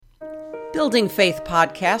Building Faith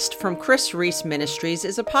podcast from Chris Reese Ministries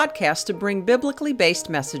is a podcast to bring biblically based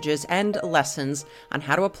messages and lessons on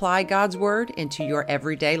how to apply God's Word into your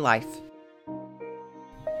everyday life.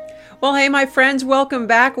 Well, hey, my friends, welcome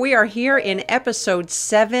back. We are here in episode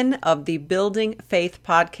 7 of the Building Faith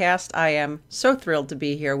podcast. I am so thrilled to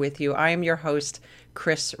be here with you. I am your host,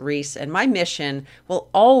 Chris Reese, and my mission will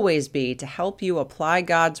always be to help you apply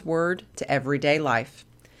God's Word to everyday life.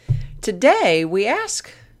 Today, we ask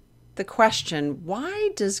the question,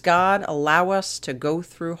 why does God allow us to go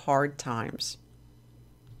through hard times?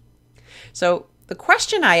 So the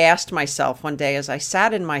question I asked myself one day as I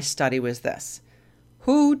sat in my study was this: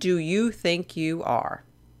 who do you think you are?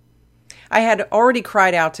 I had already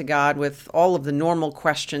cried out to God with all of the normal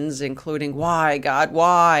questions, including, why, God,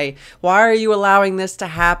 why? Why are you allowing this to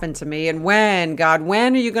happen to me? And when, God,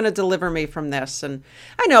 when are you going to deliver me from this? And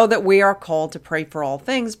I know that we are called to pray for all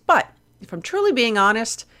things, but if I'm truly being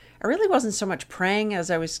honest, I really wasn't so much praying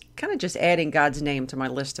as I was kind of just adding God's name to my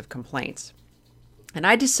list of complaints. And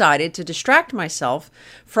I decided to distract myself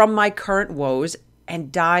from my current woes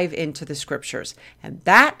and dive into the scriptures. And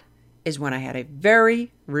that is when I had a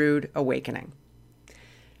very rude awakening.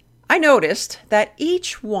 I noticed that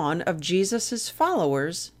each one of Jesus'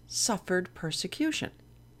 followers suffered persecution.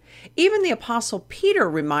 Even the Apostle Peter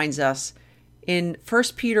reminds us in 1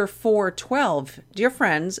 Peter 4:12, dear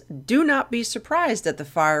friends, do not be surprised at the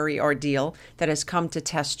fiery ordeal that has come to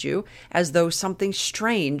test you, as though something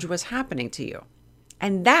strange was happening to you.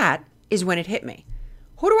 And that is when it hit me.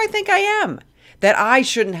 Who do I think I am, that I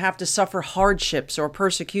shouldn't have to suffer hardships or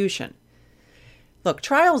persecution? Look,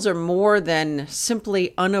 trials are more than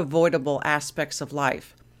simply unavoidable aspects of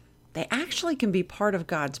life. They actually can be part of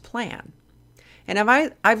God's plan. And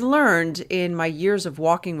I've learned in my years of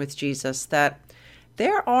walking with Jesus that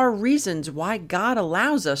there are reasons why God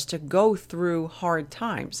allows us to go through hard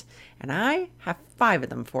times. And I have 5 of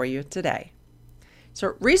them for you today.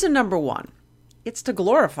 So reason number 1, it's to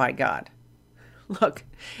glorify God. Look,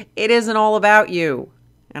 it isn't all about you.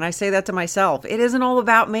 And I say that to myself. It isn't all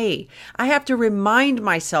about me. I have to remind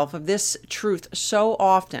myself of this truth so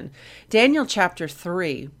often. Daniel chapter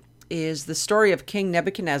 3 is the story of King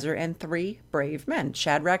Nebuchadnezzar and 3 brave men,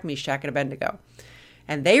 Shadrach, Meshach, and Abednego.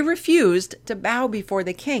 And they refused to bow before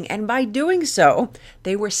the king, and by doing so,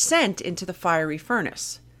 they were sent into the fiery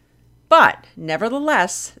furnace. But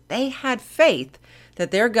nevertheless, they had faith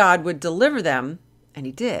that their God would deliver them, and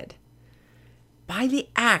he did. By the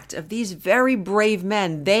act of these very brave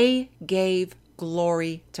men, they gave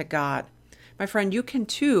glory to God. My friend, you can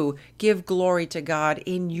too give glory to God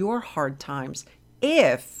in your hard times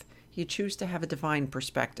if you choose to have a divine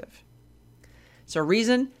perspective. So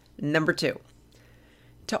reason number 2,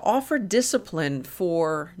 to offer discipline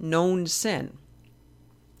for known sin.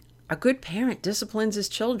 A good parent disciplines his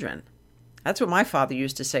children. That's what my father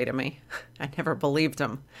used to say to me. I never believed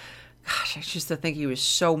him. Gosh, I used to think he was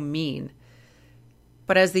so mean.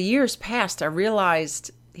 But as the years passed, I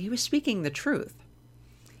realized he was speaking the truth.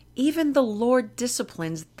 Even the Lord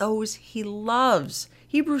disciplines those he loves.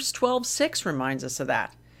 Hebrews 12:6 reminds us of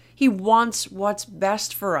that. He wants what's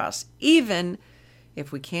best for us, even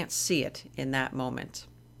if we can't see it in that moment.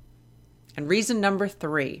 And reason number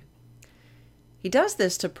 3, he does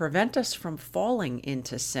this to prevent us from falling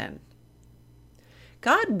into sin.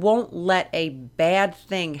 God won't let a bad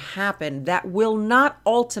thing happen that will not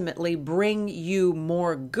ultimately bring you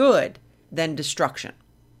more good than destruction.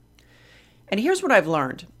 And here's what I've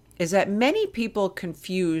learned, is that many people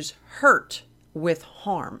confuse hurt with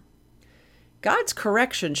harm. God's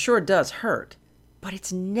correction sure does hurt, but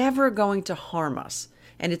it's never going to harm us.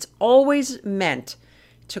 And it's always meant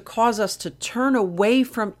to cause us to turn away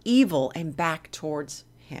from evil and back towards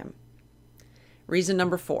him. Reason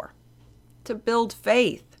number 4, to build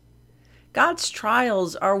faith. God's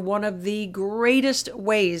trials are one of the greatest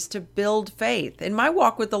ways to build faith. In my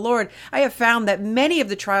walk with the Lord, I have found that many of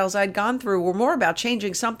the trials I'd gone through were more about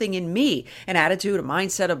changing something in me, an attitude, a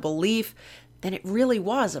mindset, a belief, than it really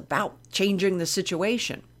was about changing the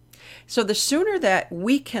situation. So the sooner that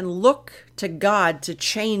we can look to God to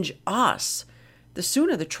change us, the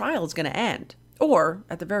sooner the trial is going to end. Or,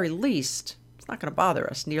 at the very least, it's not going to bother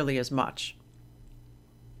us nearly as much.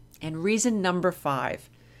 And reason number 5,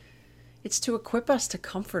 it's to equip us to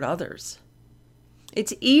comfort others.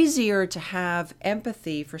 It's easier to have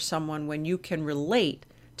empathy for someone when you can relate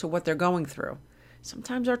to what they're going through.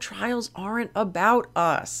 Sometimes our trials aren't about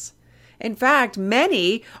us. In fact,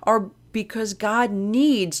 many are because God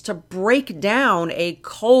needs to break down a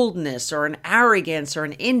coldness or an arrogance or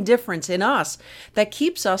an indifference in us that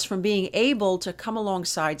keeps us from being able to come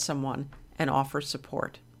alongside someone and offer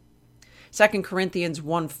support. 2 Corinthians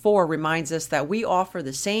 1:4 reminds us that we offer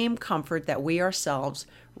the same comfort that we ourselves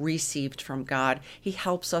received from God. He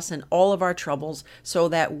helps us in all of our troubles so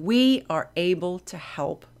that we are able to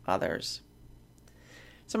help others.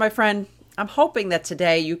 So, my friend, I'm hoping that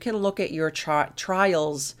today you can look at your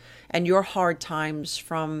trials and your hard times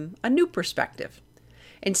from a new perspective.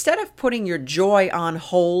 Instead of putting your joy on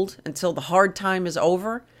hold until the hard time is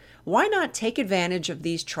over, why not take advantage of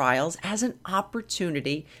these trials as an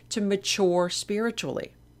opportunity to mature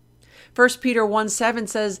spiritually? 1 Peter 1:7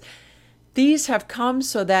 says, "These have come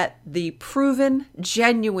so that the proven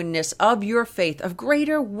genuineness of your faith, of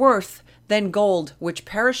greater worth than gold, which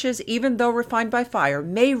perishes even though refined by fire,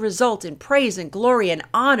 may result in praise and glory and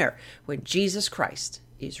honor when Jesus Christ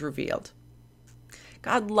is revealed."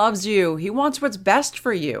 God loves you. He wants what's best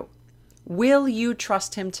for you. Will you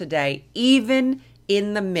trust Him today, even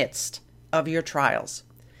in the midst of your trials?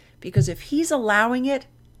 Because if He's allowing it,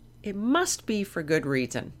 it must be for good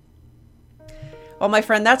reason. Well, my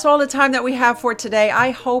friend, that's all the time that we have for today. I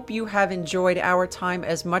hope you have enjoyed our time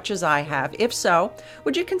as much as I have. If so,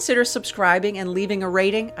 would you consider subscribing and leaving a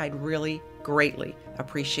rating? I'd really greatly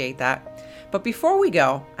appreciate that. But before we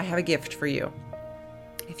go, I have a gift for you.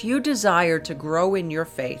 If you desire to grow in your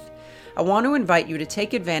faith, I want to invite you to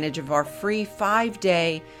take advantage of our free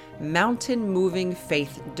 5-day Mountain Moving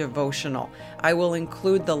Faith devotional. I will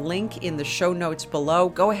include the link in the show notes below.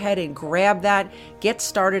 Go ahead and grab that. Get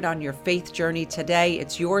started on your faith journey today.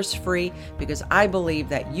 It's yours free because I believe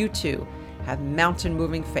that you too have mountain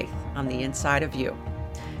moving faith on the inside of you.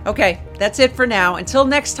 Okay, that's it for now. Until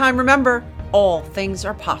next time, remember, all things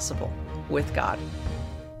are possible with God.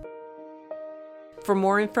 For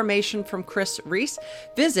more information from Chris Reese,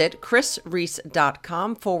 visit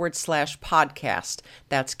chrisreese.com/podcast.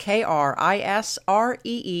 That's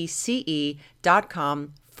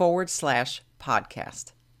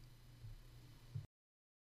KRISREECE.com/podcast.